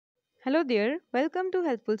Hello there, welcome to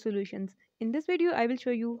Helpful Solutions. In this video, I will show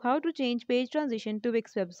you how to change page transition to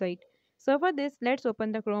Wix website. So for this, let's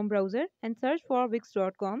open the Chrome browser and search for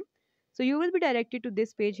wix.com. So you will be directed to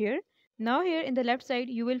this page here. Now here in the left side,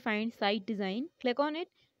 you will find site design. Click on it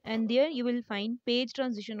and there you will find page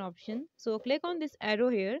transition option. So click on this arrow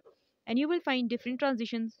here and you will find different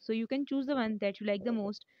transitions. So you can choose the one that you like the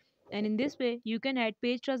most. And in this way, you can add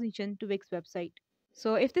page transition to Wix website.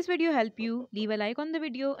 So if this video helped you, leave a like on the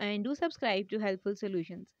video and do subscribe to Helpful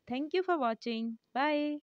Solutions. Thank you for watching.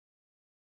 Bye.